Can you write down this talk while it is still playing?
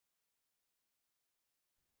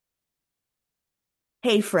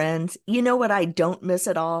Hey friends, you know what I don't miss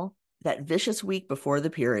at all? That vicious week before the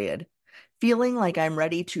period. Feeling like I'm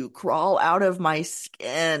ready to crawl out of my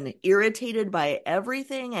skin, irritated by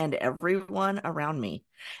everything and everyone around me,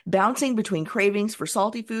 bouncing between cravings for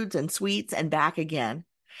salty foods and sweets and back again.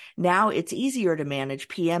 Now it's easier to manage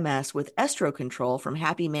PMS with Estro Control from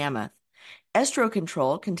Happy Mammoth. Estro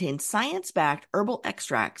Control contains science-backed herbal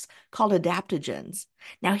extracts called adaptogens.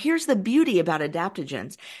 Now, here's the beauty about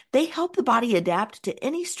adaptogens. They help the body adapt to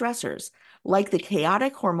any stressors, like the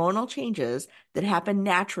chaotic hormonal changes that happen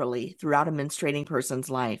naturally throughout a menstruating person's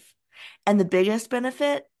life. And the biggest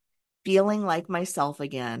benefit? Feeling like myself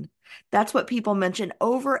again. That's what people mention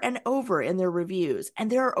over and over in their reviews.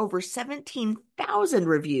 And there are over 17,000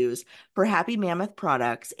 reviews for Happy Mammoth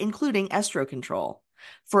products, including Estro Control.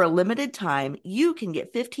 For a limited time, you can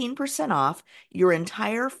get 15% off your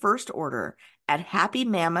entire first order at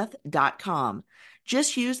happymammoth.com.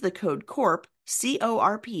 Just use the code CORP,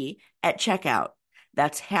 CORP, at checkout.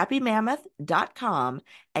 That's happymammoth.com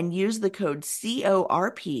and use the code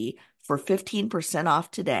CORP for 15% off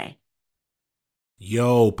today.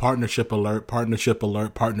 Yo, partnership alert, partnership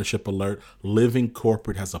alert, partnership alert. Living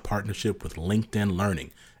Corporate has a partnership with LinkedIn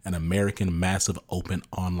Learning, an American massive open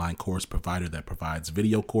online course provider that provides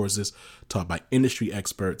video courses taught by industry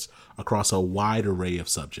experts across a wide array of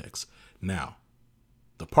subjects. Now,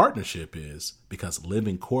 the partnership is because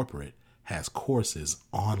Living Corporate has courses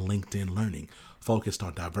on LinkedIn Learning focused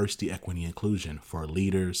on diversity, equity, inclusion for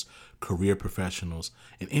leaders, career professionals,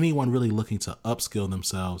 and anyone really looking to upskill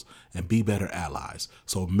themselves and be better allies.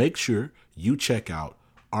 So make sure you check out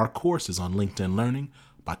our courses on LinkedIn Learning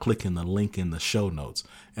by clicking the link in the show notes.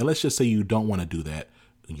 And let's just say you don't want to do that.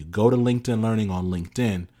 When you go to LinkedIn Learning on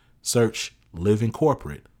LinkedIn, search Living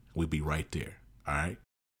Corporate. We'll be right there. All right?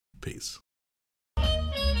 Peace.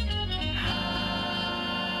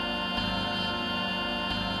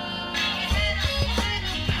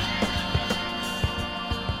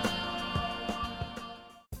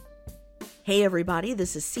 Hey everybody,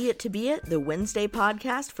 this is See It to Be It, the Wednesday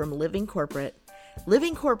podcast from Living Corporate.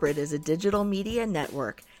 Living Corporate is a digital media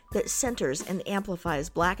network that centers and amplifies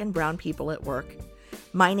Black and brown people at work.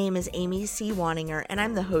 My name is Amy C. Waninger, and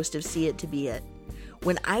I'm the host of See It to Be It.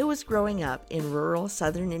 When I was growing up in rural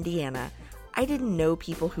southern Indiana, I didn't know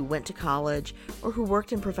people who went to college or who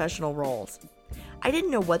worked in professional roles. I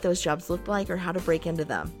didn't know what those jobs looked like or how to break into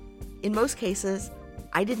them. In most cases,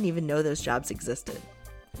 I didn't even know those jobs existed.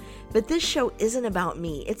 But this show isn't about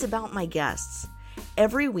me, it's about my guests.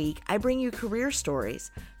 Every week, I bring you career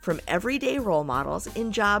stories from everyday role models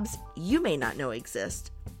in jobs you may not know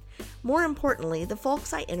exist. More importantly, the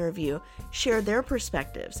folks I interview share their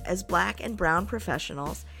perspectives as Black and brown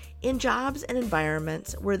professionals in jobs and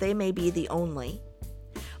environments where they may be the only.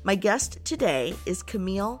 My guest today is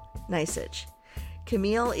Camille Nisich.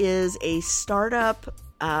 Camille is a startup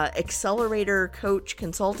accelerator coach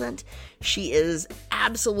consultant. She is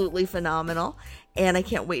absolutely phenomenal, and I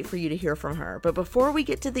can't wait for you to hear from her. But before we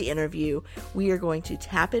get to the interview, we are going to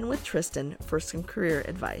tap in with Tristan for some career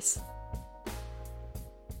advice.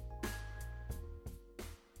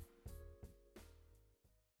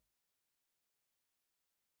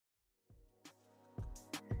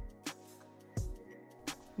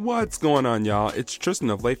 What's going on, y'all? It's Tristan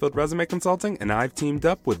of Layfield Resume Consulting, and I've teamed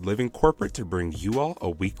up with Living Corporate to bring you all a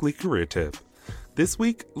weekly career tip. This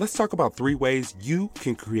week, let's talk about 3 ways you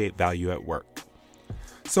can create value at work.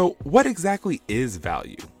 So, what exactly is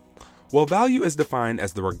value? Well, value is defined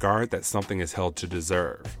as the regard that something is held to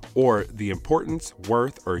deserve, or the importance,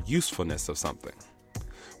 worth, or usefulness of something.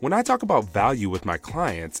 When I talk about value with my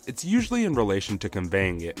clients, it's usually in relation to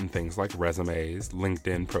conveying it in things like resumes,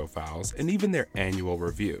 LinkedIn profiles, and even their annual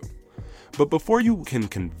review. But before you can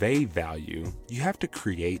convey value, you have to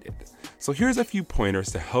create it. So here's a few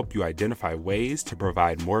pointers to help you identify ways to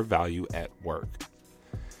provide more value at work.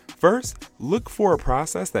 First, look for a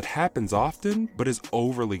process that happens often but is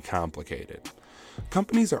overly complicated.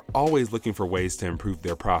 Companies are always looking for ways to improve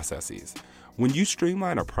their processes. When you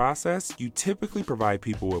streamline a process, you typically provide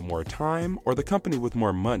people with more time or the company with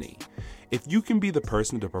more money. If you can be the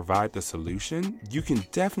person to provide the solution, you can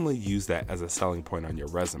definitely use that as a selling point on your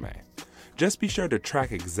resume. Just be sure to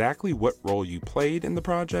track exactly what role you played in the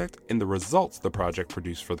project and the results the project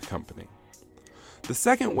produced for the company. The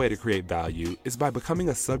second way to create value is by becoming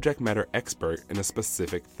a subject matter expert in a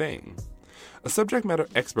specific thing. A subject matter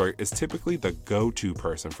expert is typically the go-to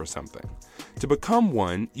person for something. To become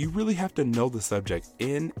one, you really have to know the subject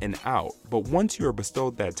in and out, but once you are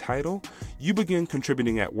bestowed that title, you begin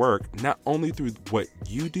contributing at work not only through what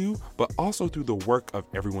you do, but also through the work of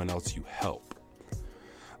everyone else you help.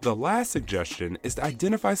 The last suggestion is to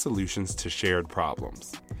identify solutions to shared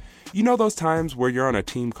problems. You know those times where you're on a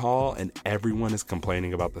team call and everyone is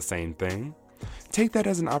complaining about the same thing? Take that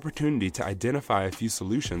as an opportunity to identify a few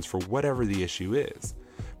solutions for whatever the issue is.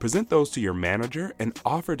 Present those to your manager and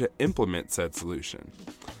offer to implement said solution.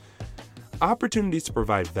 Opportunities to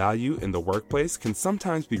provide value in the workplace can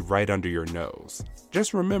sometimes be right under your nose.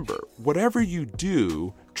 Just remember, whatever you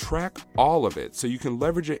do, track all of it so you can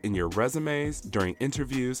leverage it in your resumes, during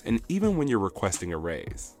interviews, and even when you're requesting a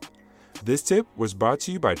raise. This tip was brought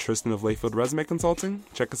to you by Tristan of Layfield Resume Consulting.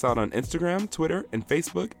 Check us out on Instagram, Twitter, and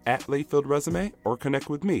Facebook at Layfield Resume, or connect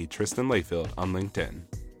with me, Tristan Layfield, on LinkedIn.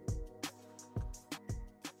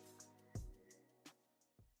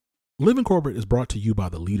 Living Corporate is brought to you by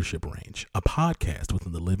The Leadership Range, a podcast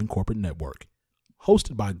within the Living Corporate Network.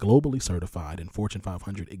 Hosted by globally certified and Fortune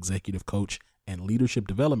 500 executive coach and leadership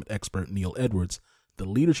development expert Neil Edwards, The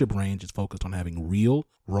Leadership Range is focused on having real,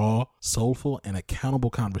 raw, soulful, and accountable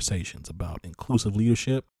conversations about inclusive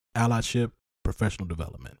leadership, allyship, professional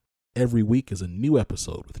development. Every week is a new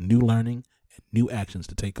episode with new learning and new actions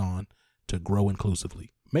to take on to grow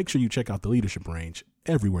inclusively. Make sure you check out The Leadership Range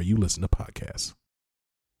everywhere you listen to podcasts.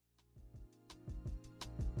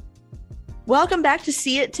 Welcome back to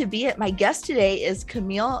See It to Be It. My guest today is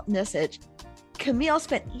Camille Nisich. Camille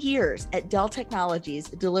spent years at Dell Technologies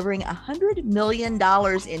delivering $100 million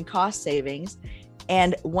in cost savings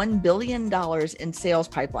and $1 billion in sales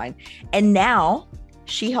pipeline. And now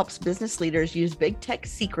she helps business leaders use big tech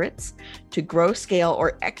secrets to grow, scale,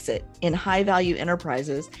 or exit in high value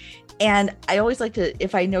enterprises. And I always like to,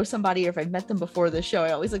 if I know somebody or if I've met them before the show,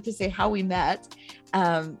 I always like to say how we met.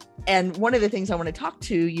 And one of the things I want to talk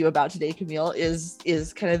to you about today, Camille, is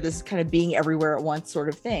kind of this kind of being everywhere at once sort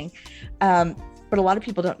of thing. But a lot of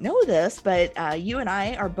people don't know this, but you and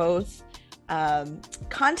I are both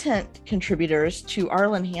content contributors to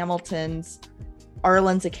Arlan Hamilton's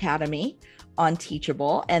Arlan's Academy on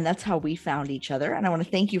Teachable. And that's how we found each other. And I want to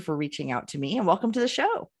thank you for reaching out to me, and welcome to the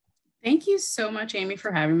show. Thank you so much, Amy,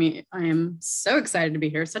 for having me. I am so excited to be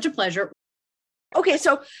here. Such a pleasure. Okay,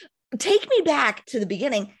 so take me back to the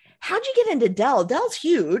beginning. How'd you get into Dell? Dell's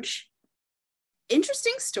huge.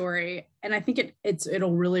 Interesting story. And I think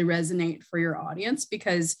it'll really resonate for your audience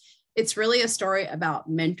because it's really a story about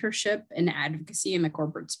mentorship and advocacy in the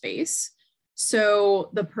corporate space. So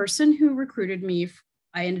the person who recruited me,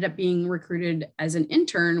 I ended up being recruited as an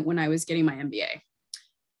intern when I was getting my MBA.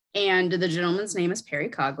 And the gentleman's name is Perry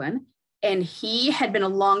Coughlin, and he had been a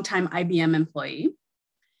longtime IBM employee.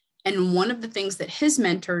 And one of the things that his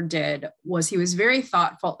mentor did was he was very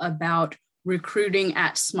thoughtful about recruiting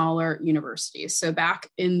at smaller universities. So back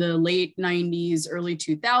in the late 90s, early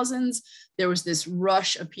 2000s, there was this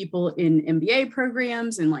rush of people in MBA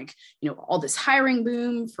programs and all this hiring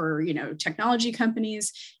boom for, technology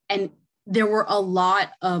companies. And there were a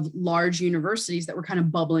lot of large universities that were kind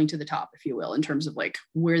of bubbling to the top, if you will, in terms of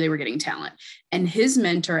where they were getting talent. And his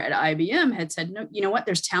mentor at IBM had said, no, you know what?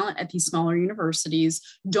 There's talent at these smaller universities.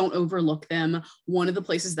 Don't overlook them. One of the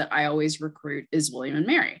places that I always recruit is William and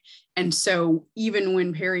Mary. And so even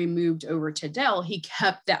when Perry moved over to Dell, he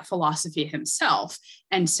kept that philosophy himself.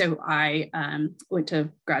 And so I went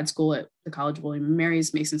to grad school at the College of William and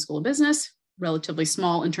Mary's Mason School of Business. Relatively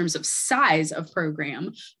small in terms of size of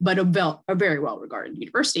program, but a very well-regarded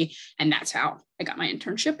university. And that's how I got my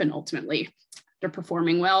internship. And ultimately, after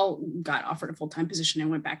performing well, got offered a full-time position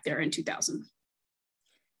and went back there in 2000.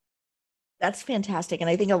 That's fantastic. And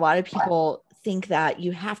I think a lot of people think that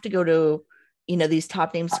you have to go to, these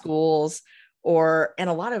top name schools and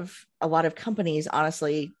a lot of companies,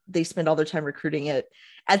 honestly, they spend all their time recruiting it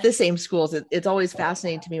at the same schools. It's always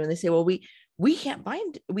fascinating to me when they say, well, we can't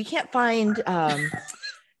find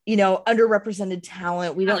underrepresented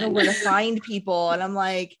talent. We don't know where to find people. And I'm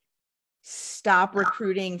like, stop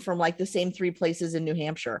recruiting from the same 3 places in New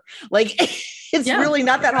Hampshire. It's really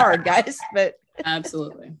not that hard, guys, but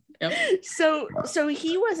absolutely. Yep. So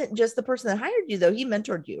he wasn't just the person that hired you though. He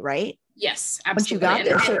mentored you, right? Yes, absolutely. Once you got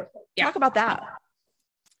there. So talk about that.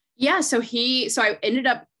 Yeah. So I ended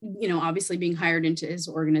up, obviously being hired into his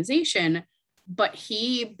organization, but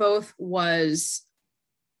he both was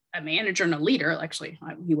a manager and a leader. Actually,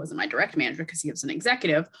 he wasn't my direct manager because he was an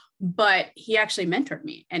executive, but he actually mentored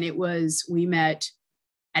me. And we met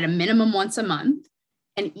at a minimum once a month.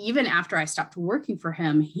 And even after I stopped working for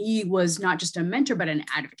him, he was not just a mentor, but an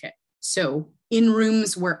advocate. So in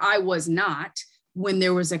rooms where I was not, when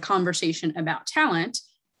there was a conversation about talent,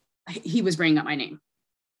 he was bringing up my name.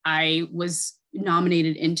 I was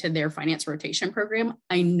nominated into their finance rotation program.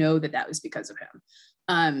 I know that was because of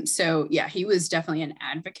him. So yeah, he was definitely an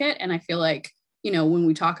advocate. And I feel when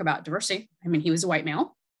we talk about diversity, he was a white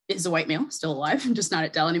male. is a white male, still alive, just not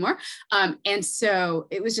at Dell anymore. And so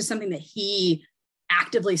it was just something that he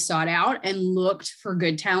actively sought out and looked for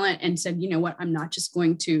good talent and said, you know what, I'm not just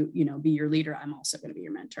going to, be your leader. I'm also going to be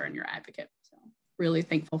your mentor and your advocate. So really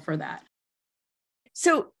thankful for that.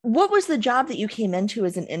 So what was the job that you came into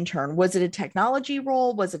as an intern? Was it a technology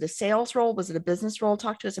role? Was it a sales role? Was it a business role?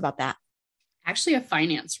 Talk to us about that. Actually a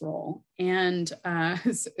finance role. And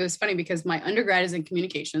it was funny because my undergrad is in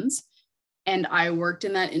communications, and I worked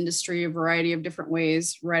in that industry a variety of different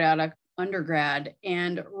ways right out of undergrad,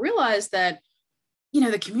 and realized that,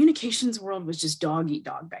 the communications world was just dog eat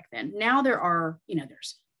dog back then. Now there are,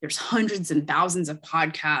 there's hundreds and thousands of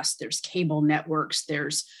podcasts, there's cable networks,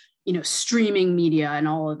 there's, streaming media and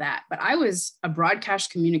all of that. But I was a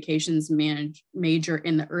broadcast communications major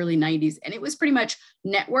in the early 90s. And it was pretty much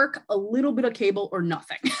network, a little bit of cable, or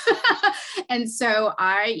nothing. And so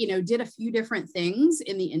I, did a few different things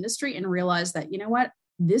in the industry and realized that,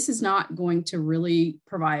 this is not going to really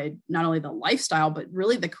provide not only the lifestyle, but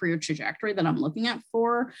really the career trajectory that I'm looking at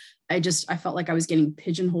for. I felt like I was getting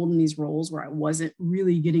pigeonholed in these roles where I wasn't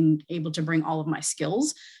really getting able to bring all of my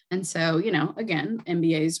skills. And so, again,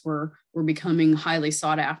 MBAs were becoming highly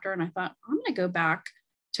sought after. And I thought, I'm going to go back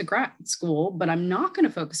to grad school, but I'm not going to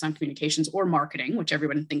focus on communications or marketing, which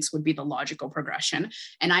everyone thinks would be the logical progression.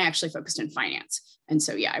 And I actually focused in finance. And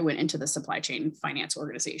so, I went into the supply chain finance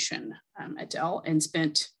organization at Dell and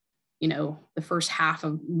spent, the first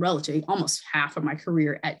almost half of my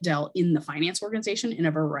career at Dell in the finance organization in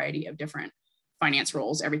a variety of different finance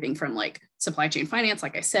roles, everything from like supply chain finance,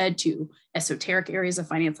 like I said, to esoteric areas of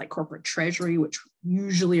finance like corporate treasury, which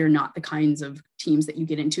usually are not the kinds of teams that you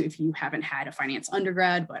get into if you haven't had a finance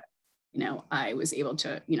undergrad. But, I was able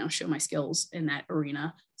to, show my skills in that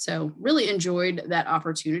arena. So really enjoyed that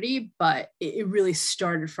opportunity, but it really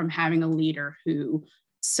started from having a leader who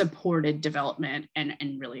supported development and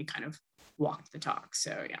really kind of walked the talk.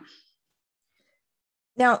 So, yeah.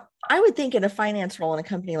 Now, I would think in a finance role in a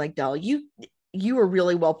company like Dell, you were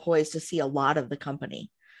really well poised to see a lot of the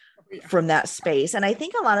company from that space. And I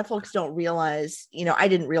think a lot of folks don't realize, I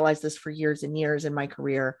didn't realize this for years and years in my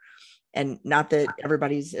career. And not that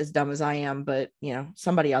everybody's as dumb as I am, but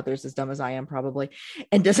somebody out there is as dumb as I am probably,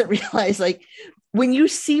 and doesn't realize, like, when you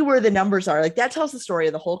see where the numbers are, like, that tells the story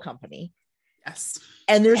of the whole company. Yes.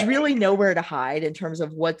 And there's really nowhere to hide in terms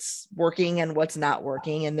of what's working and what's not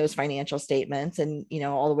working in those financial statements, and,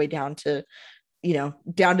 all the way down to the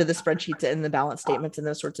spreadsheets and the balance statements and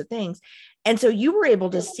those sorts of things. And so you were able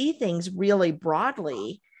to see things really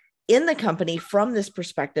broadly in the company from this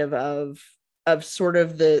perspective of sort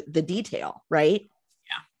of the detail, right?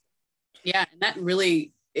 Yeah. Yeah. And that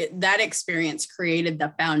really, that experience created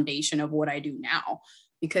the foundation of what I do now,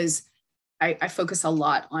 because I focus a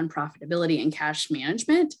lot on profitability and cash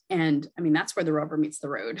management. And I mean, that's where the rubber meets the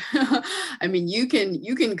road. I mean, you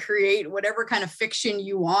can create whatever kind of fiction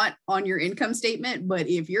you want on your income statement, but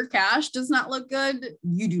if your cash does not look good,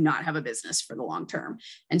 you do not have a business for the long term.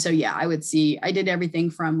 And so, I did everything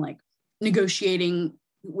from like negotiating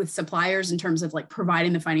with suppliers in terms of like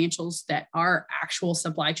providing the financials that our actual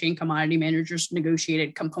supply chain commodity managers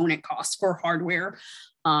negotiated component costs for hardware.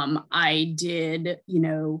 I did,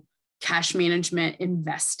 cash management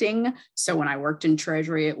investing. So when I worked in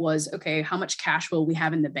treasury, it was, okay, how much cash will we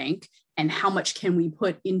have in the bank and how much can we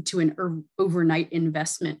put into an overnight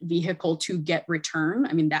investment vehicle to get return?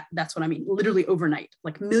 I mean, that's what I mean, literally overnight,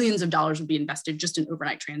 like millions of dollars would be invested just in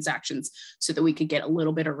overnight transactions so that we could get a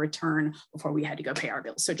little bit of return before we had to go pay our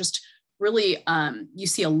bills. So just really, you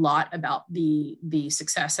see a lot about the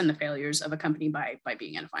success and the failures of a company by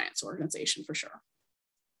being in a finance organization, for sure.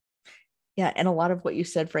 Yeah. And a lot of what you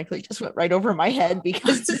said, frankly, just went right over my head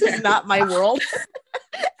because this is not my world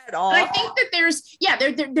at all. But I think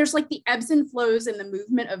that there's like the ebbs and flows and the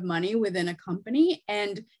movement of money within a company.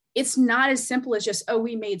 And it's not as simple as just,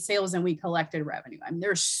 we made sales and we collected revenue. I mean,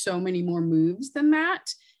 there's so many more moves than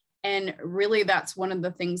that. And really, that's one of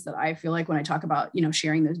the things that I feel like when I talk about,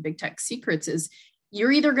 sharing those big tech secrets is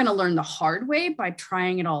you're either going to learn the hard way by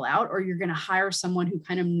trying it all out, or you're going to hire someone who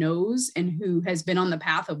kind of knows and who has been on the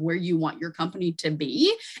path of where you want your company to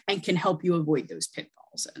be and can help you avoid those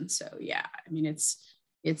pitfalls. And so, I mean,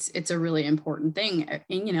 it's a really important thing.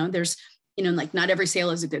 And, there's, like not every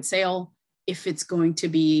sale is a good sale. If it's going to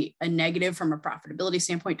be a negative from a profitability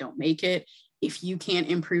standpoint, don't make it. If you can't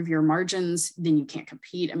improve your margins, then you can't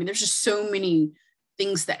compete. I mean, there's just so many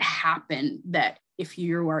things that happen that if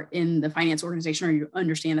you are in the finance organization or you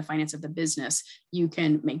understand the finance of the business, you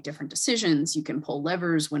can make different decisions. You can pull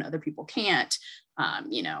levers when other people can't.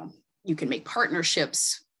 You can make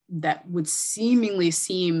partnerships that would seemingly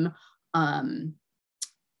seem,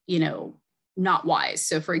 not wise.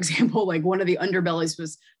 So for example, like one of the underbellies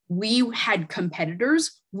was we had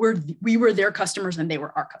competitors where we were their customers and they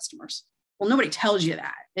were our customers. Well, nobody tells you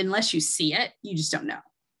that unless you see it, you just don't know.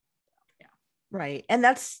 Yeah. Right. And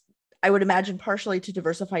that's, I would imagine, partially to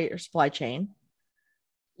diversify your supply chain.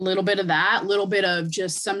 Little bit of that, little bit of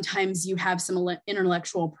just sometimes you have some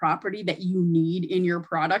intellectual property that you need in your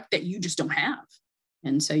product that you just don't have.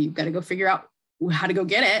 And so you've got to go figure out how to go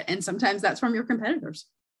get it. And sometimes that's from your competitors.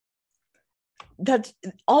 That's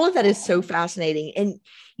all of that is so fascinating. And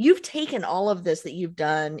you've taken all of this that you've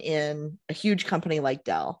done in a huge company like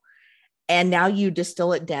Dell, and now you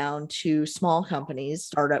distill it down to small companies,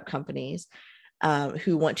 startup companies,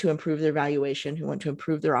 who want to improve their valuation, who want to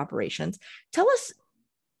improve their operations. Tell us,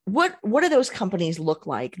 what do those companies look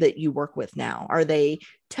like that you work with now? Are they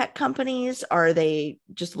tech companies? Are they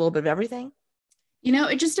just a little bit of everything?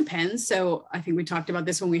 It just depends. So I think we talked about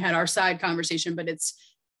this when we had our side conversation, but it's,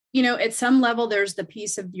 at some level, there's the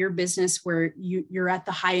piece of your business where you're at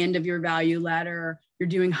the high end of your value ladder, you're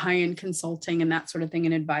doing high-end consulting and that sort of thing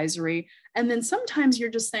and advisory. And then sometimes you're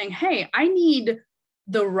just saying, hey, I need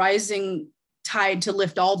the rising tide to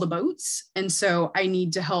lift all the boats. And so I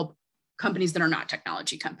need to help companies that are not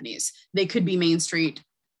technology companies. They could be Main Street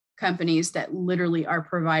companies that literally are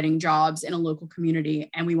providing jobs in a local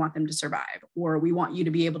community, and we want them to survive, or we want you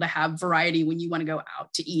to be able to have variety when you want to go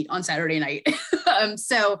out to eat on Saturday night.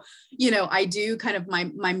 So, I do kind of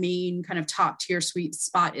my main kind of top tier sweet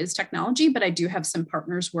spot is technology, but I do have some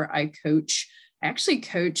partners where I actually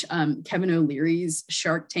coach Kevin O'Leary's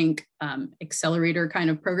Shark Tank accelerator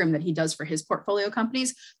kind of program that he does for his portfolio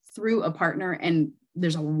companies through a partner. And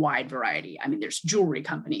there's a wide variety. I mean, there's jewelry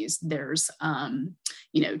companies, there's,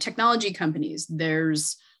 technology companies,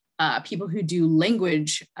 there's people who do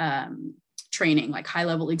language training, like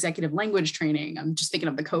high-level executive language training. I'm just thinking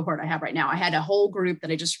of the cohort I have right now. I had a whole group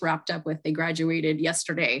that I just wrapped up with. They graduated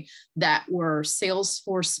yesterday that were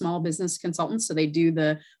Salesforce small business consultants. So they do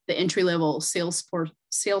the entry-level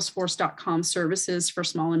Salesforce.com services for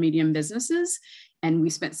small and medium businesses. And we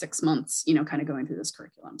spent 6 months, kind of going through this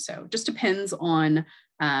curriculum. So it just depends on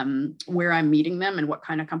where I'm meeting them and what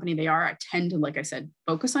kind of company they are. I tend to, like I said,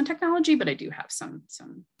 focus on technology, but I do have some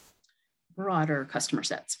broader customer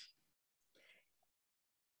sets.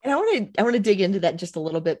 And I want to dig into that just a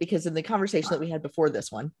little bit, because in the conversation that we had before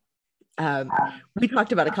this one, we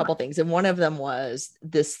talked about a couple things. And one of them was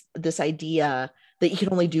this idea that you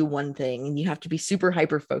can only do one thing and you have to be super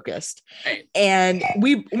hyper focused. Right. And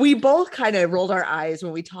we both kind of rolled our eyes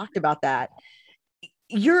when we talked about that.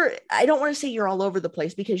 I don't want to say you're all over the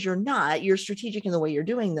place, because you're not. You're strategic in the way you're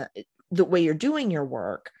doing the way you're doing your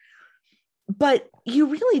work, but you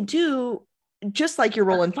really do, just like your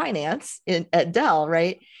role in finance at Dell,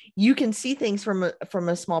 right? You can see things from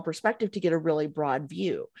a small perspective to get a really broad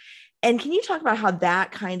view. And can you talk about how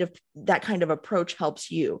that kind of approach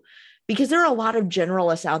helps you? Because there are a lot of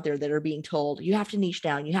generalists out there that are being told, you have to niche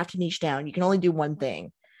down, you can only do one thing.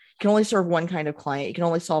 You can only serve one kind of client. You can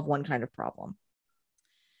only solve one kind of problem.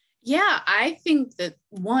 Yeah, I think that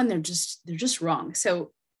one, they're just wrong.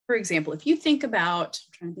 So for example, if you think about,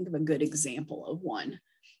 I'm trying to think of a good example of one.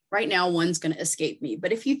 Right now, one's going to escape me.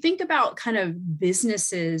 But if you think about kind of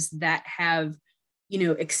businesses that have,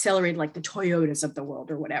 accelerated, like the Toyotas of the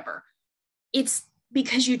world or whatever, it's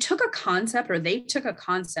because you took a concept, or they took a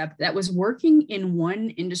concept that was working in one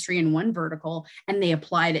industry, in one vertical, and they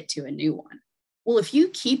applied it to a new one. Well, if you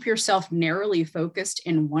keep yourself narrowly focused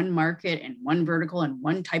in one market and one vertical and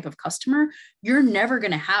one type of customer, you're never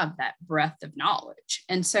going to have that breadth of knowledge.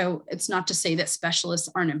 And so it's not to say that specialists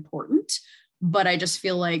aren't important, but I just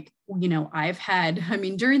feel like,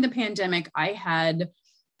 during the pandemic, I had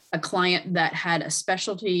a client that had a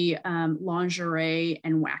specialty lingerie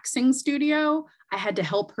and waxing studio. I had to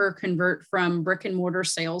help her convert from brick and mortar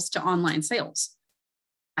sales to online sales.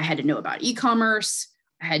 I had to know about e-commerce.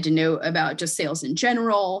 I had to know about just sales in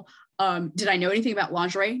general. Did I know anything about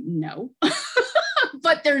lingerie? No.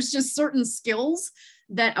 But there's just certain skills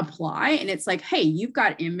that apply. And it's like, hey, you've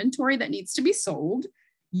got inventory that needs to be sold.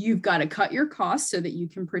 You've got to cut your costs so that you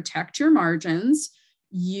can protect your margins.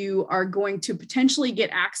 You are going to potentially get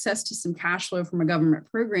access to some cash flow from a government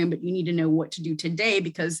program, but you need to know what to do today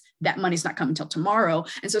because that money's not coming until tomorrow.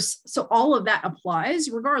 And so all of that applies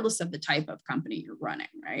regardless of the type of company you're running,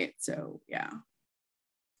 right? So, yeah.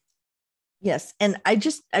 Yes. And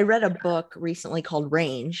I read a book recently called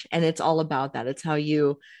Range, and it's all about that. It's how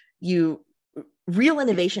you real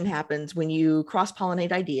innovation happens when you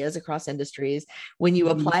cross-pollinate ideas across industries, when you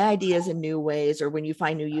apply ideas in new ways, or when you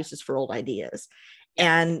find new uses for old ideas.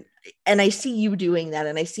 And I see you doing that,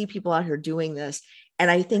 and I see people out here doing this. And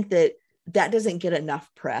I think that doesn't get enough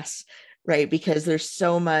press. right? Because there's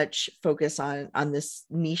so much focus on this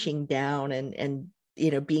niching down and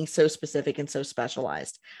being so specific and so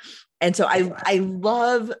specialized. And so I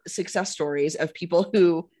love success stories of people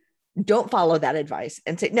who don't follow that advice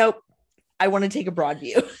and say, nope, I want to take a broad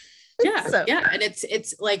view. Yeah. Yeah. And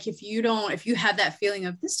it's like, if you have that feeling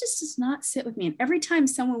of this just does not sit with me. And every time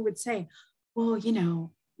someone would say, well,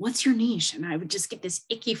 what's your niche? And I would just get this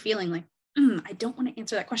icky feeling like, I don't want to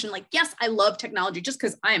answer that question. Like, yes, I love technology just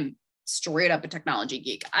because I'm straight up a technology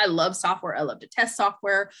geek. I love software. I love to test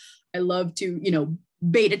software. I love to,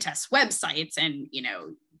 beta test websites and,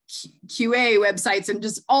 QA websites and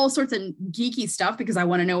just all sorts of geeky stuff because I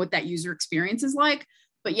want to know what that user experience is like.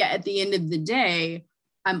 But yeah, at the end of the day,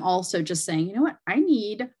 I'm also just saying, you know what? I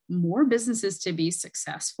need more businesses to be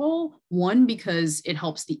successful. One, because it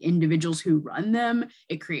helps the individuals who run them.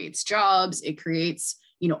 It creates jobs. It creates,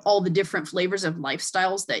 all the different flavors of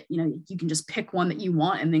lifestyles that, you can just pick one that you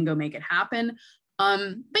want and then go make it happen.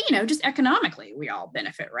 But, just economically, we all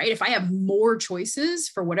benefit, right? If I have more choices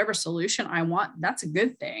for whatever solution I want, that's a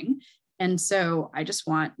good thing. And so I just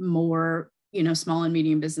want more, small and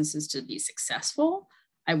medium businesses to be successful.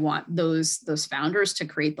 I want those founders to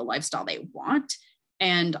create the lifestyle they want,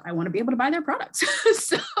 and I want to be able to buy their products.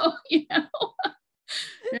 So,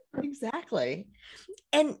 Exactly.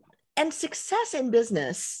 And success in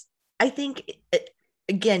business, I think,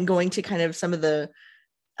 again, going to kind of some of the,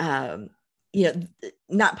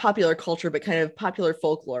 not popular culture, but kind of popular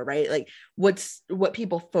folklore, right? Like what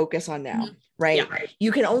people focus on now, right? Yeah.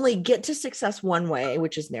 You can only get to success one way,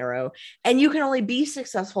 which is narrow, and you can only be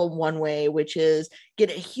successful one way, which is get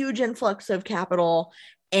a huge influx of capital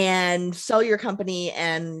and sell your company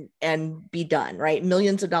and be done, right?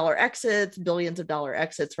 Millions of dollar exits, billions of dollar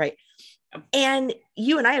exits, right? And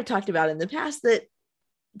you and I have talked about in the past that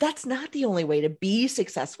that's not the only way to be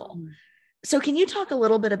successful. So can you talk a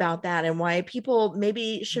little bit about that and why people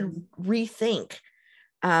maybe should rethink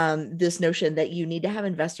this notion that you need to have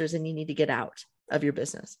investors and you need to get out of your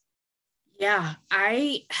business? Yeah,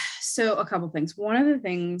 so a couple of things. One of the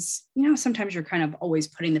things, sometimes you're kind of always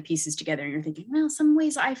putting the pieces together and you're thinking, well, some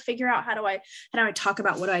ways I figure out how do I talk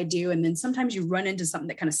about what I do? And then sometimes you run into something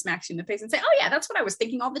that kind of smacks you in the face and say, oh yeah, that's what I was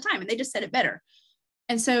thinking all the time. And they just said it better.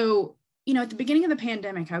 And so, at the beginning of the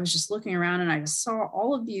pandemic, I was just looking around and I just saw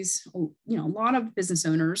all of these, a lot of business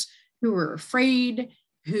owners who were afraid,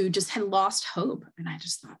 who just had lost hope. And I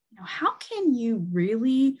just thought, how can you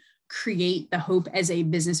really create the hope as a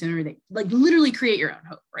business owner that literally create your own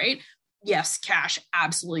hope, right? Yes, cash,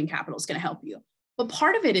 absolutely, and capital is going to help you. But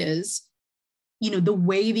part of it is, the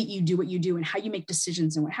way that you do what you do and how you make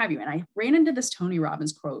decisions and what have you. And I ran into this Tony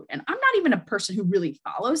Robbins quote, and I'm not even a person who really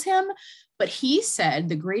follows him, but he said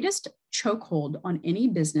the greatest chokehold on any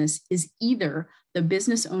business is either the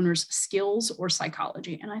business owner's skills or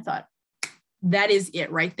psychology. And I thought, that is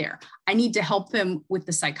it right there. I need to help them with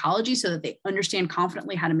the psychology so that they understand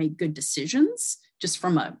confidently how to make good decisions, just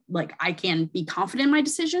from I can be confident in my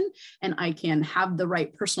decision and I can have the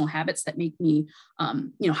right personal habits that make me,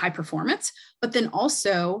 high performance. But then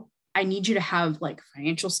also I need you to have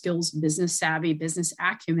financial skills, business savvy, business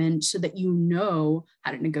acumen, so that you know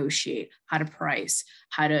how to negotiate, how to price,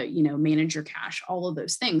 how to, manage your cash, all of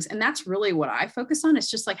those things. And that's really what I focus on.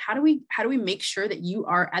 It's just how do we make sure that you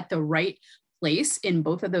are at the right place in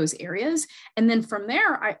both of those areas? And then from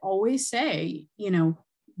there, I always say,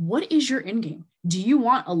 what is your end game? Do you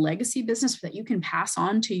want a legacy business that you can pass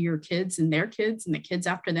on to your kids and their kids and the kids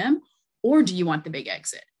after them? Or do you want the big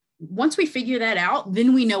exit? Once we figure that out,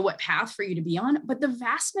 then we know what path for you to be on. But the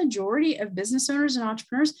vast majority of business owners and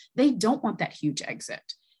entrepreneurs, they don't want that huge exit.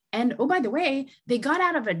 And oh, by the way, they got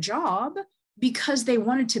out of a job because they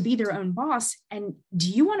wanted to be their own boss. And do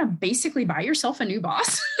you want to basically buy yourself a new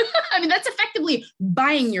boss? I mean, that's effectively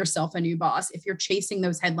buying yourself a new boss if you're chasing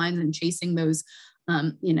those headlines and chasing those,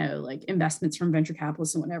 investments from venture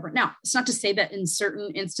capitalists and whatever. Now, it's not to say that in certain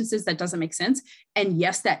instances that doesn't make sense. And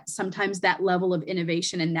yes, that sometimes that level of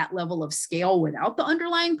innovation and that level of scale without the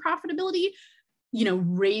underlying profitability,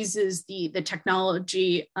 raises the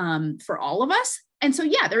technology for all of us. And so,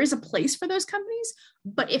 yeah, there is a place for those companies.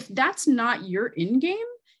 But if that's not your end game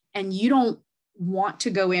and you don't want to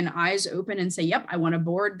go in eyes open and say, yep, I want a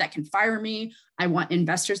board that can fire me. I want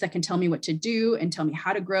investors that can tell me what to do and tell me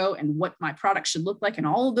how to grow and what my product should look like and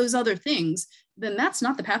all of those other things, then that's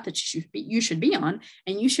not the path that you should be on.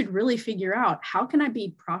 And you should really figure out, how can I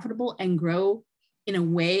be profitable and grow in a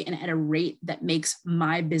way and at a rate that makes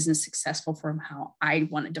my business successful from how I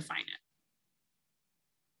want to define it.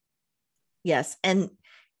 Yes. And,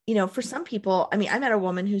 for some people, I met a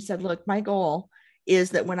woman who said, look, my goal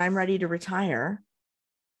is that when I'm ready to retire,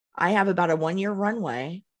 I have about a 1-year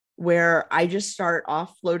runway where I just start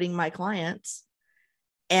offloading my clients.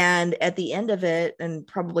 And at the end of it, and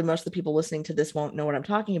probably most of the people listening to this won't know what I'm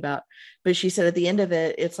talking about, but she said at the end of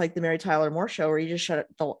it, it's like the Mary Tyler Moore show where you just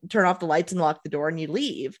turn off the lights and lock the door and you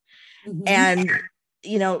leave. Mm-hmm. And,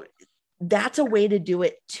 that's a way to do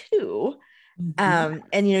it too. Mm-hmm.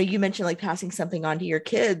 And, you mentioned like passing something on to your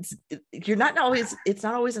kids. It's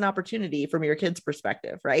not always an opportunity from your kids'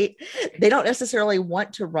 perspective, right? They don't necessarily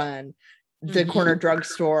want to run the corner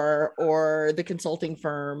drugstore or the consulting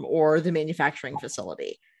firm or the manufacturing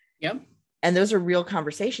facility. Yep. And those are real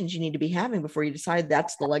conversations you need to be having before you decide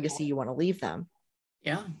that's the legacy you want to leave them.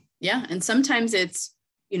 Yeah. Yeah. And sometimes it's,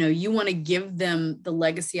 you want to give them the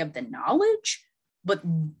legacy of the knowledge, but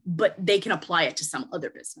they can apply it to some other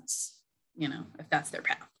business, if that's their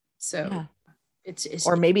path. So yeah. It's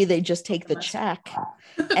or maybe they just take the check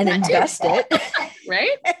and invest it.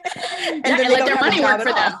 Right. and let their money work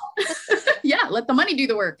for them. Yeah. Let the money do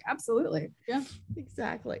the work. Absolutely. Yeah,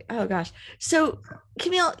 exactly. Oh gosh. So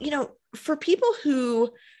Camille, for people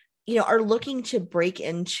who, are looking to break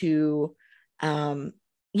into,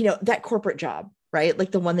 that corporate job, right?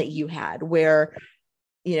 Like the one that you had where,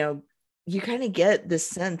 you kind of get this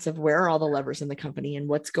sense of where are all the levers in the company and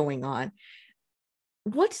what's going on.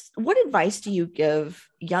 What advice do you give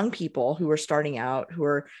young people who are starting out, who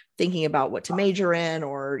are thinking about what to major in,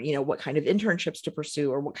 or, what kind of internships to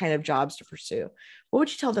pursue, or what kind of jobs to pursue? What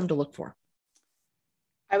would you tell them to look for?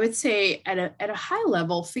 I would say at a high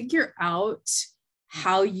level, figure out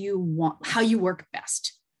how you work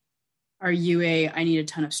best. Are you I need a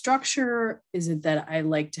ton of structure? Is it that I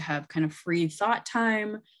like to have kind of free thought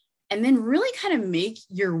time? And then really kind of make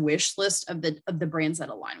your wish list of the brands that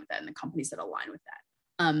align with that and the companies that align with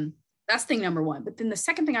that. That's thing number one. But then the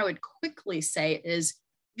second thing I would quickly say is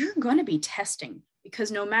you're going to be testing,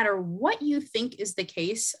 because no matter what you think is the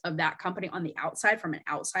case of that company on the outside, from an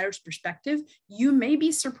outsider's perspective, you may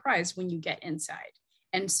be surprised when you get inside.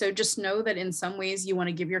 And so just know that in some ways you want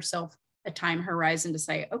to give yourself a time horizon to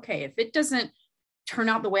say, okay, if it doesn't turn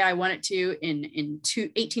out the way I want it to in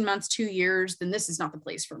 18 months, 2 years, then this is not the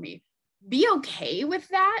place for me. Be okay with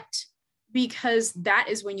that, because that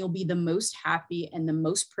is when you'll be the most happy and the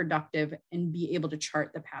most productive and be able to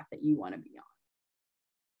chart the path that you want to be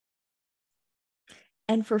on.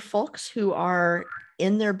 And for folks who are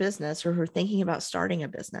in their business or who are thinking about starting a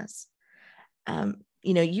business,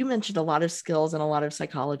 you mentioned a lot of skills and a lot of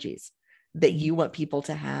psychologies that you want people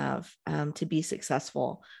to have to be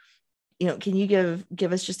successful. Can you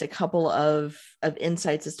give us just a couple of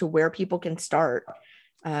insights as to where people can start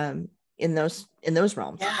in those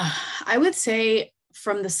realms? Yeah, I would say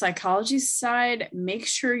from the psychology side, make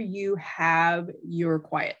sure you have your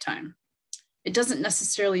quiet time. It doesn't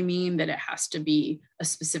necessarily mean that it has to be a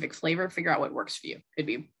specific flavor. Figure out what works for you. It could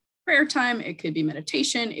be prayer time. It could be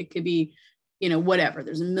meditation. It could be, whatever.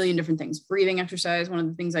 There's a million different things. Breathing exercise. One of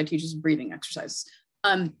the things I teach is breathing exercises.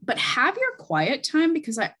 But have your quiet time,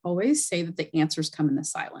 because I always say that the answers come in the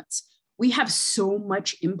silence. We have so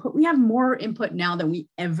much input. We have more input now than we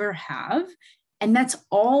ever have. And that's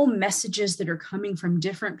all messages that are coming from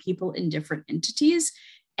different people in different entities.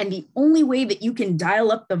 And the only way that you can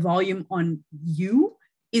dial up the volume on you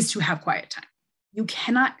is to have quiet time. You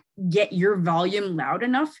cannot get your volume loud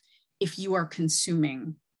enough if you are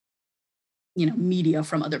consuming, media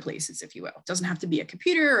from other places, if you will. It doesn't have to be a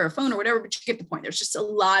computer or a phone or whatever, but you get the point. There's just a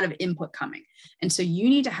lot of input coming. And so you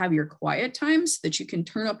need to have your quiet times so that you can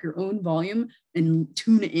turn up your own volume and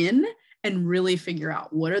tune in and really figure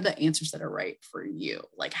out what are the answers that are right for you.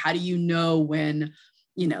 Like, how do you know when,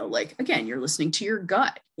 again, you're listening to your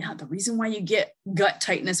gut. Yeah, the reason why you get gut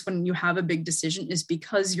tightness when you have a big decision is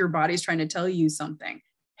because your body's trying to tell you something.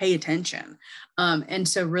 Pay attention. And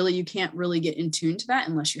so really, you can't really get in tune to that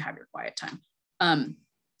unless you have your quiet time. And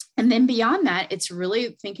then beyond that, it's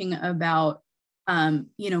really thinking about,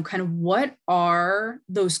 kind of what are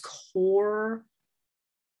those core,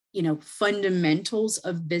 fundamentals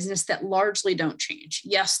of business that largely don't change.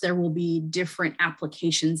 Yes, there will be different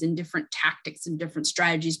applications and different tactics and different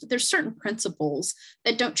strategies, but there's certain principles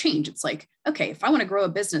that don't change. It's like, okay, if I want to grow a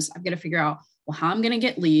business, I've got to figure out, well, how I'm going to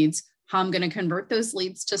get leads, how I'm going to convert those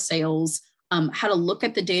leads to sales, how to look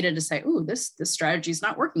at the data to say, oh, this strategy is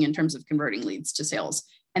not working in terms of converting leads to sales.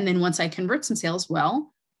 And then once I convert some sales,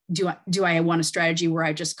 well, do I want a strategy where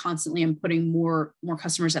I just constantly am putting more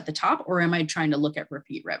customers at the top, or am I trying to look at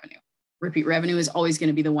repeat revenue? Repeat revenue is always going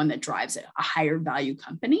to be the one that drives it, a higher value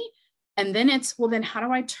company. And then it's, well, then how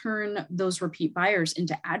do I turn those repeat buyers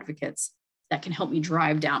into advocates that can help me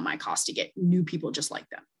drive down my cost to get new people just like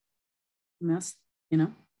them? And that's, yeah.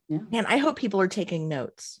 And I hope people are taking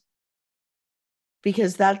notes,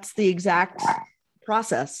 because that's the exact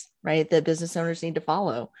process, right, that business owners need to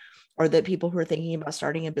follow, or that people who are thinking about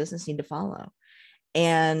starting a business need to follow.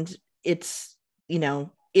 And it's,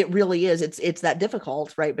 it really is, it's that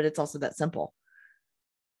difficult, right? But it's also that simple.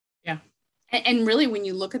 Yeah. And really, when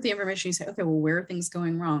you look at the information, you say, okay, well, where are things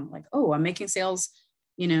going wrong? Like, oh, I'm making sales,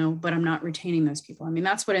 but I'm not retaining those people. I mean,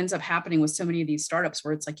 that's what ends up happening with so many of these startups,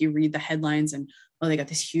 where it's like you read the headlines and, oh, they got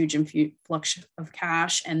this huge influx of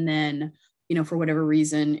cash. And then, for whatever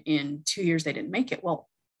reason, in 2 years, they didn't make it. Well,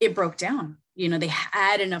 it broke down. They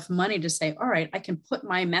had enough money to say, all right, I can put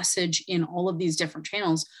my message in all of these different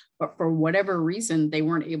channels, but for whatever reason, they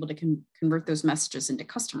weren't able to convert those messages into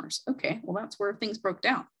customers. Okay, well, that's where things broke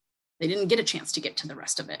down. They didn't get a chance to get to the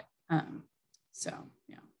rest of it. Yeah.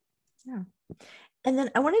 And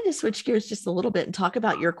then I wanted to switch gears just a little bit and talk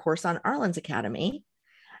about your course on Arlen's Academy.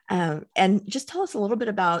 And just tell us a little bit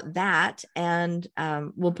about that. And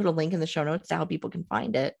we'll put a link in the show notes to how people can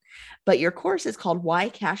find it. But your course is called Why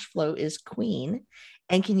Cash Flow is Queen.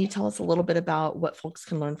 And can you tell us a little bit about what folks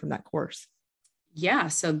can learn from that course? Yeah,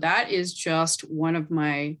 so that is just one of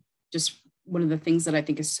the things that I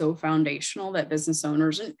think is so foundational that business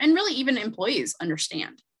owners and really even employees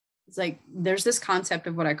understand. It's like, there's this concept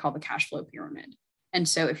of what I call the cash flow pyramid. And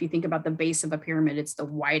so if you think about the base of a pyramid, it's the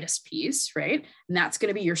widest piece, right? And that's going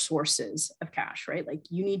to be your sources of cash, right? Like,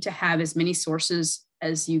 you need to have as many sources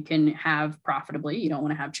as you can have profitably. You don't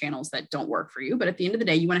want to have channels that don't work for you, but at the end of the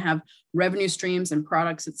day, you want to have revenue streams and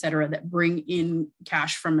products, et cetera, that bring in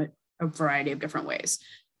cash from a variety of different ways.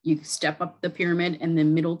 You step up the pyramid, and the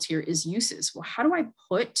middle tier is uses. Well, how do I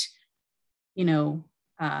put,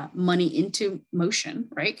 money into motion,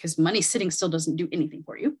 right? Because money sitting still doesn't do anything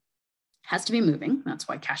for you. Has to be moving. That's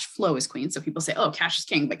why cash flow is queen. So people say, oh, cash is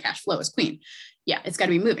king, but cash flow is queen. Yeah, it's got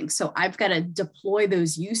to be moving. So I've got to deploy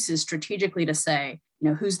those uses strategically to say,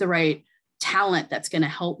 who's the right talent that's going to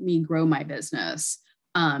help me grow my business?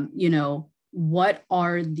 What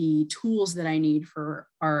are the tools that I need for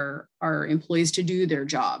our employees to do their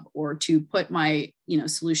job, or to put my,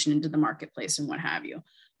 solution into the marketplace and what have you.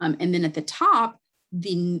 And then at the top,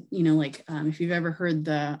 if you've ever heard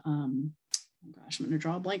the, I'm going to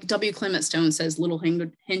draw a blank. W. Clement Stone says, little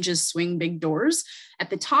hinges swing big doors. At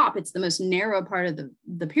the top, it's the most narrow part of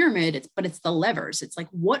the pyramid, but it's the levers. It's like,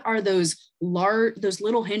 what are those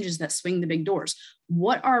little hinges that swing the big doors?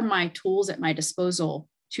 What are my tools at my disposal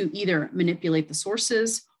to either manipulate the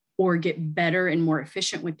sources or get better and more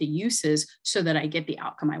efficient with the uses so that I get the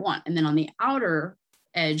outcome I want? And then on the outer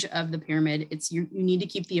edge of the pyramid, it's you need to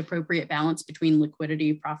keep the appropriate balance between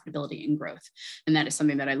liquidity, profitability, and growth. And that is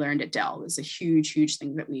something that I learned at Dell. It was a huge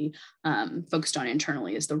thing that we focused on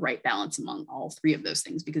internally, is the right balance among all three of those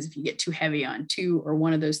things. Because if you get too heavy on two or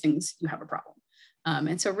one of those things, you have a problem.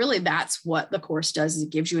 And so really that's what the course does, is it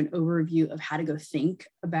gives you an overview of how to go think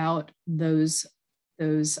about those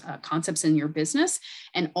concepts in your business,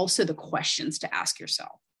 and also the questions to ask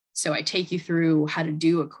yourself. So I take you through how to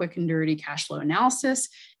do a quick and dirty cash flow analysis.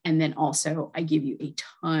 And then also I give you a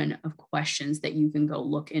ton of questions that you can go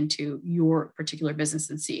look into your particular business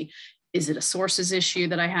and see, is it a sources issue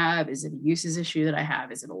that I have? Is it a uses issue that I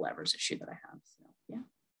have? Is it a levers issue that I have? So, yeah.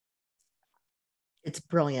 It's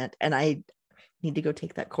brilliant. And I need to go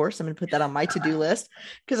take that course. I'm going to put that on my to-do list,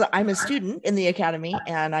 because I'm a student in the academy,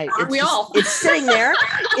 and it's sitting there.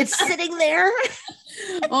 It's sitting there.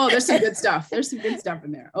 Oh, there's some good stuff. There's some good stuff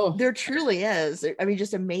in there. Oh, there truly is. I mean,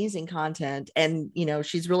 just amazing content. And,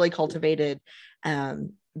 she's really cultivated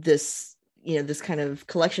this kind of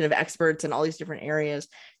collection of experts in all these different areas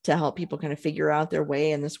to help people kind of figure out their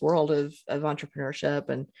way in this world of entrepreneurship.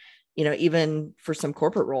 And, even for some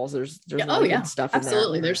corporate roles, there's good stuff.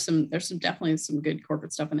 Absolutely. In there. There's some definitely some good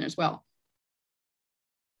corporate stuff in there as well.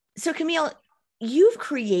 So Camille, you've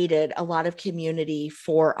created a lot of community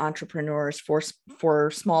for entrepreneurs, for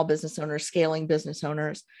small business owners, scaling business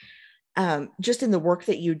owners, just in the work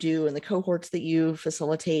that you do and the cohorts that you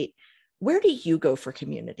facilitate. Where do you go for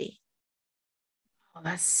community? Oh,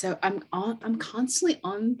 that's so, I'm constantly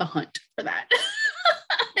on the hunt for that.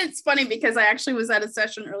 It's funny because I actually was at a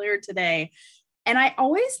session earlier today, and I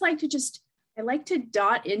always like to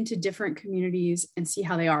dot into different communities and see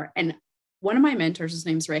how they are. And one of my mentors, his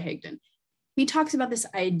name's Ray Higdon. He talks about this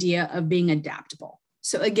idea of being adaptable.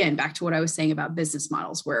 So again, back to what I was saying about business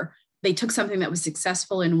models, where they took something that was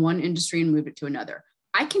successful in one industry and moved it to another.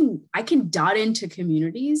 I can dot into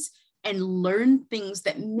communities and learn things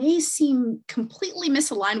that may seem completely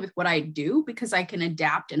misaligned with what I do, because I can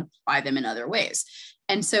adapt and apply them in other ways.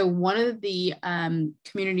 And so one of the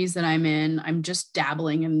communities that I'm in, I'm just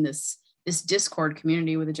dabbling in this Discord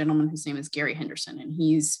community with a gentleman whose name is Gary Henderson. And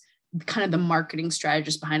he's kind of the marketing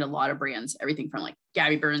strategist behind a lot of brands, everything from like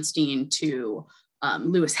Gabby Bernstein to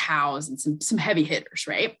Lewis Howes and some heavy hitters,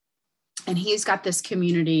 right? And he's got this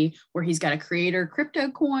community where he's got a creator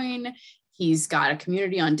crypto coin. He's got a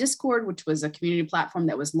community on Discord, which was a community platform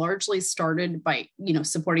that was largely started by,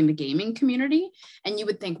 supporting the gaming community. And you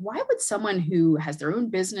would think, why would someone who has their own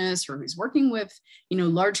business or who's working with,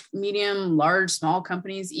 large, medium, large, small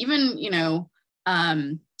companies, even,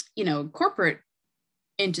 corporate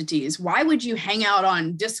entities, why would you hang out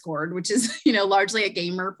on Discord, which is, largely a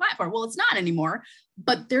gamer platform? Well, it's not anymore,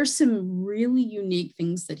 but there's some really unique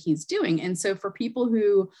things that he's doing. And so for people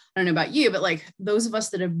who, I don't know about you, but like those of us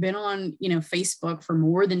that have been on, Facebook for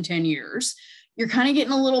more than 10 years, you're kind of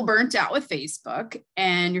getting a little burnt out with Facebook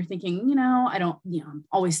and you're thinking, I'm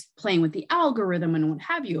always playing with the algorithm and what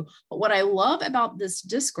have you. But what I love about this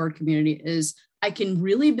Discord community is I can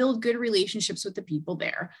really build good relationships with the people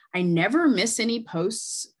there. I never miss any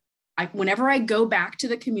posts. Whenever I go back to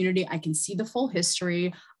the community, I can see the full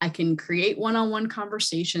history. I can create one-on-one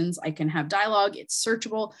conversations. I can have dialogue. It's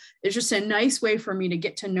searchable. It's just a nice way for me to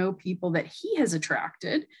get to know people that he has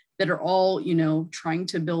attracted that are all, trying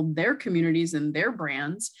to build their communities and their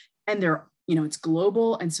brands. And they're, it's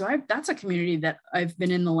global. And so that's a community that I've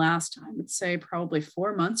been in the last, I would say probably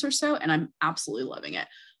 4 months or so, and I'm absolutely loving it.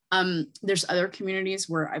 There's other communities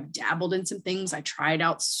where I've dabbled in some things. I tried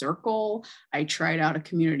out Circle. I tried out a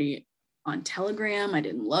community on Telegram. I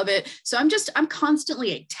didn't love it. So I'm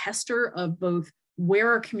constantly a tester of both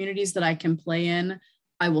where are communities that I can play in.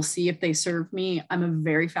 I will see if they serve me. I'm a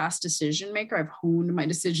very fast decision maker. I've honed my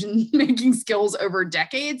decision-making skills over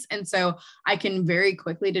decades. And so I can very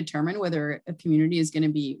quickly determine whether a community is going to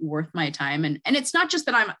be worth my time. And it's not just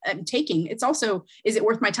that I'm taking, it's also, is it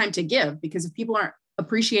worth my time to give? Because if people aren't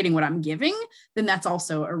appreciating what I'm giving, then that's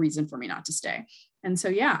also a reason for me not to stay. And so,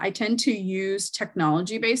 yeah, I tend to use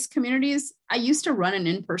technology-based communities. I used to run an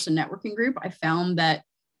in-person networking group. I found that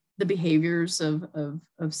the behaviors of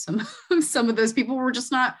some of those people were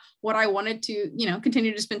just not what I wanted to,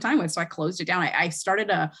 continue to spend time with. So I closed it down. I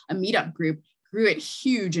started a meetup group, grew it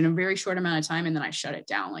huge in a very short amount of time. And then I shut it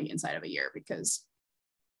down like inside of a year because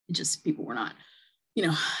people were not,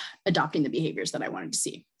 adopting the behaviors that I wanted to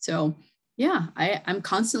see. So yeah, I'm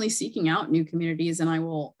constantly seeking out new communities, and I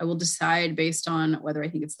will decide based on whether I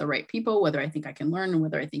think it's the right people, whether I think I can learn, and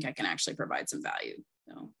whether I think I can actually provide some value.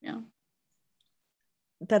 So yeah.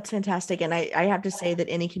 That's fantastic. And I have to say that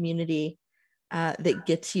any community that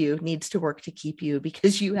gets you needs to work to keep you,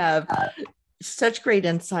 because you have such great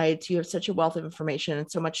insights. You have such a wealth of information and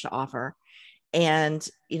so much to offer. And,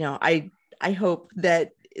 I hope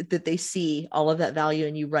that they see all of that value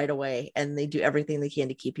in you right away, and they do everything they can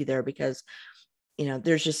to keep you there, because,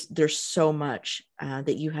 there's so much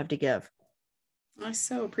that you have to give. I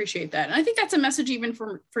so appreciate that. And I think that's a message even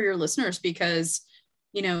for your listeners, because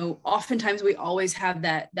oftentimes we always have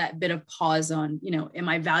that bit of pause on, am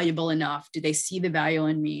I valuable enough? Do they see the value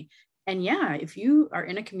in me? And yeah, if you are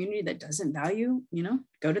in a community that doesn't value,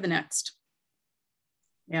 go to the next.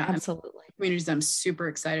 Yeah, absolutely. Communities I'm super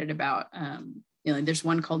excited about. There's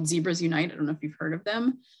one called Zebras Unite. I don't know if you've heard of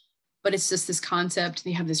them, but it's just this concept.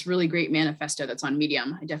 They have this really great manifesto that's on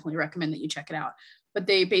Medium. I definitely recommend that you check it out. But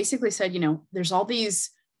they basically said, there's all these,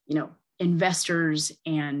 investors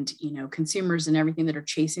and consumers and everything that are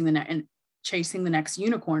chasing the next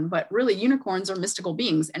unicorn, but really unicorns are mystical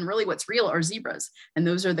beings, and really what's real are zebras, and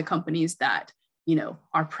those are the companies that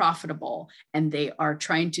are profitable and they are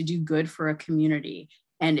trying to do good for a community.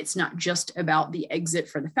 And it's not just about the exit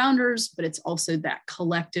for the founders, but it's also that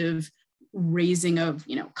collective raising of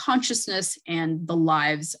consciousness and the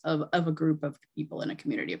lives of a group of people in a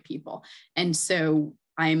community of people. And so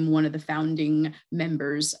I'm one of the founding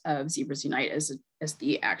members of Zebras Unite as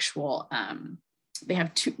the actual, they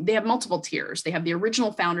have multiple tiers. They have the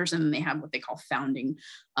original founders, and then they have what they call founding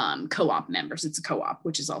co-op members. It's a co-op,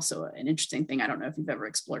 which is also an interesting thing. I don't know if you've ever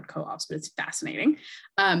explored co-ops, but it's fascinating.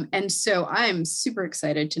 And so I'm super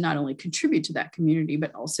excited to not only contribute to that community,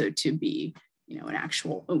 but also to be, an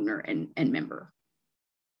actual owner and member.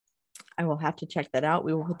 I will have to check that out.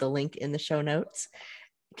 We will put the link in the show notes.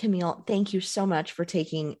 Camille, thank you so much for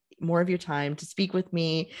taking more of your time to speak with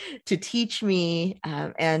me, to teach me,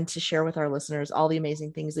 and to share with our listeners all the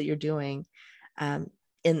amazing things that you're doing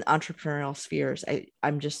in entrepreneurial spheres.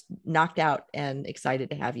 I'm just knocked out and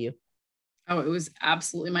excited to have you. Oh, it was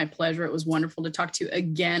absolutely my pleasure. It was wonderful to talk to you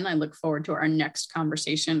again. I look forward to our next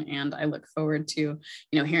conversation, and I look forward to,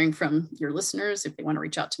 hearing from your listeners. If they want to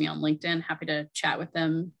reach out to me on LinkedIn, happy to chat with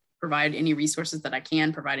them, provide any resources that I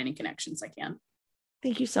can, provide any connections I can.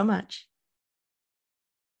 Thank you so much.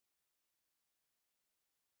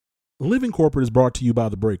 Living Corporate is brought to you by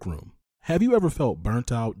The Break Room. Have you ever felt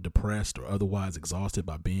burnt out, depressed, or otherwise exhausted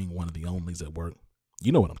by being one of the onlys at work?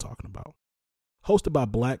 You know what I'm talking about. Hosted by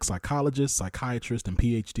Black psychologists, psychiatrists, and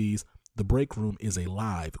PhDs, The Break Room is a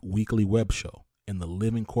live weekly web show in the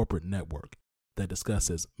Living Corporate Network that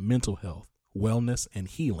discusses mental health, wellness, and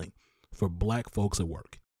healing for Black folks at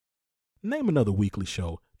work. Name another weekly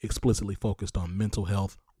show explicitly focused on mental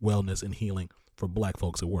health, wellness, and healing for Black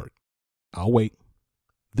folks at work. I'll wait.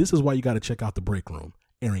 This is why you got to check out The Break Room,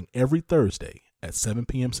 airing every Thursday at 7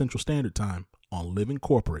 p.m. Central Standard Time on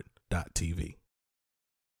livingcorporate.tv.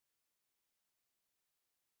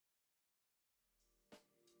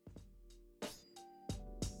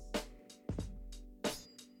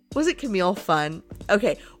 Wasn't Camille fun?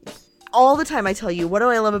 Okay. All the time I tell you, what do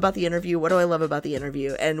I love about the interview? What do I love about the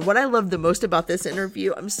interview? And what I loved the most about this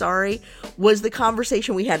interview, I'm sorry, was the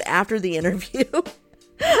conversation we had after the interview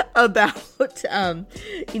about,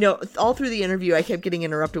 all through the interview, I kept getting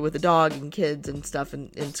interrupted with the dog and kids and stuff,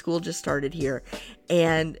 and school just started here.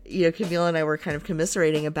 And, Camille and I were kind of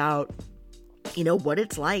commiserating about, what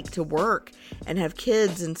it's like to work and have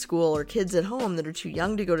kids in school or kids at home that are too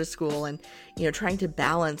young to go to school, and, trying to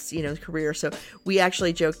balance, career. So we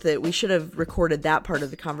actually joked that we should have recorded that part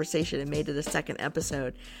of the conversation and made it a second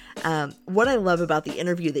episode. What I love about the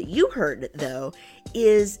interview that you heard, though,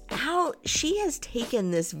 is how she has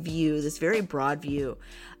taken this view, this very broad view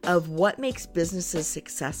of what makes businesses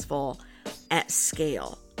successful at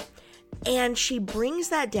scale. And she brings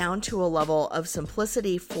that down to a level of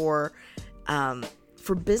simplicity for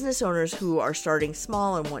business owners who are starting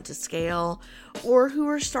small and want to scale, or who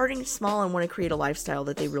are starting small and want to create a lifestyle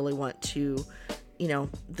that they really want to,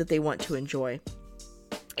 that they want to enjoy.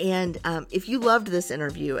 And if you loved this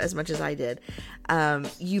interview as much as I did,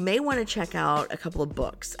 you may want to check out a couple of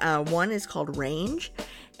books. One is called Range,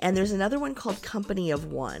 and there's another one called Company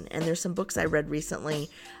of One. And there's some books I read recently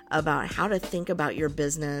about how to think about your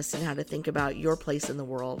business and how to think about your place in the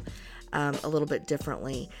world a little bit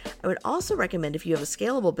differently. I would also recommend, if you have a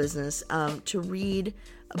scalable business, to read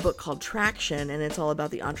a book called Traction, and it's all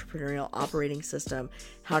about the entrepreneurial operating system,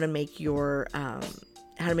 how to make your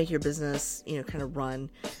business, kind of run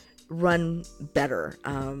better,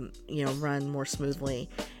 run more smoothly,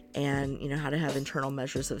 and how to have internal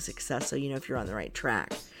measures of success, so if you're on the right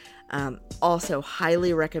track. Also,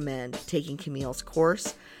 highly recommend taking Camille's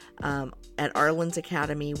course at Arlen's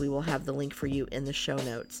Academy. We will have the link for you in the show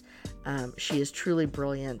notes. She is truly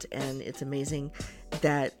brilliant, and it's amazing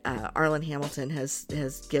that Arlen Hamilton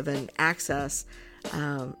has given access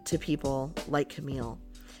to people like Camille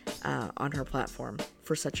on her platform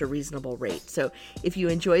for such a reasonable rate. So if you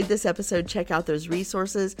enjoyed this episode, check out those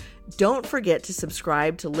resources. Don't forget to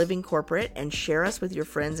subscribe to Living Corporate and share us with your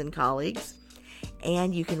friends and colleagues.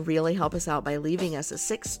 And you can really help us out by leaving us a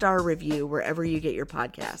 6-star review wherever you get your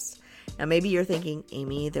podcasts. Now, maybe you're thinking,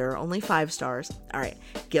 Amy, there are only 5 stars. All right,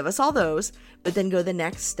 give us all those, but then go the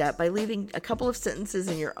next step by leaving a couple of sentences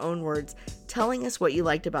in your own words telling us what you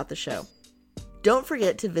liked about the show. Don't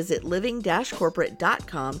forget to visit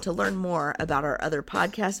living-corporate.com to learn more about our other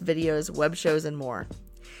podcasts, videos, web shows, and more.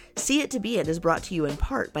 See It to Be It is brought to you in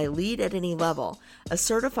part by Lead at Any Level, a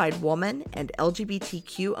certified woman and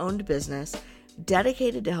LGBTQ-owned business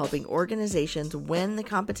dedicated to helping organizations win the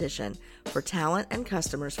competition for talent and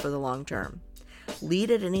customers for the long term. Lead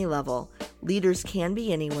at Any Level. Leaders can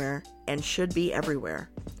be anywhere and should be everywhere.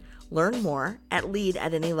 Learn more at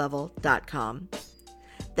leadatanylevel.com.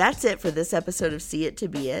 That's it for this episode of See It to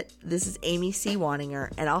Be It. This is Amy C.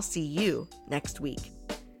 Waninger, and I'll see you next week.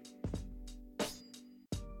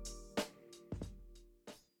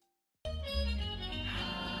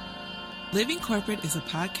 Living Corporate is a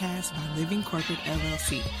podcast by Living Corporate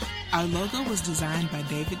LLC. Our logo was designed by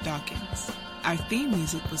David Dawkins. Our theme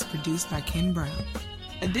music was produced by Ken Brown.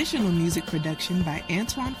 Additional music production by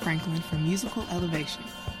Antoine Franklin for Musical Elevation.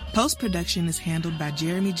 Post-production is handled by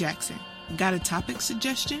Jeremy Jackson. Got a topic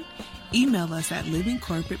suggestion? Email us at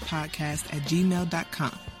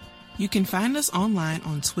livingcorporatepodcast@gmail.com. You can find us online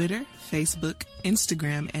on Twitter, Facebook,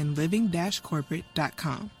 Instagram, and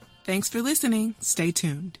living-corporate.com. Thanks for listening. Stay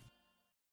tuned.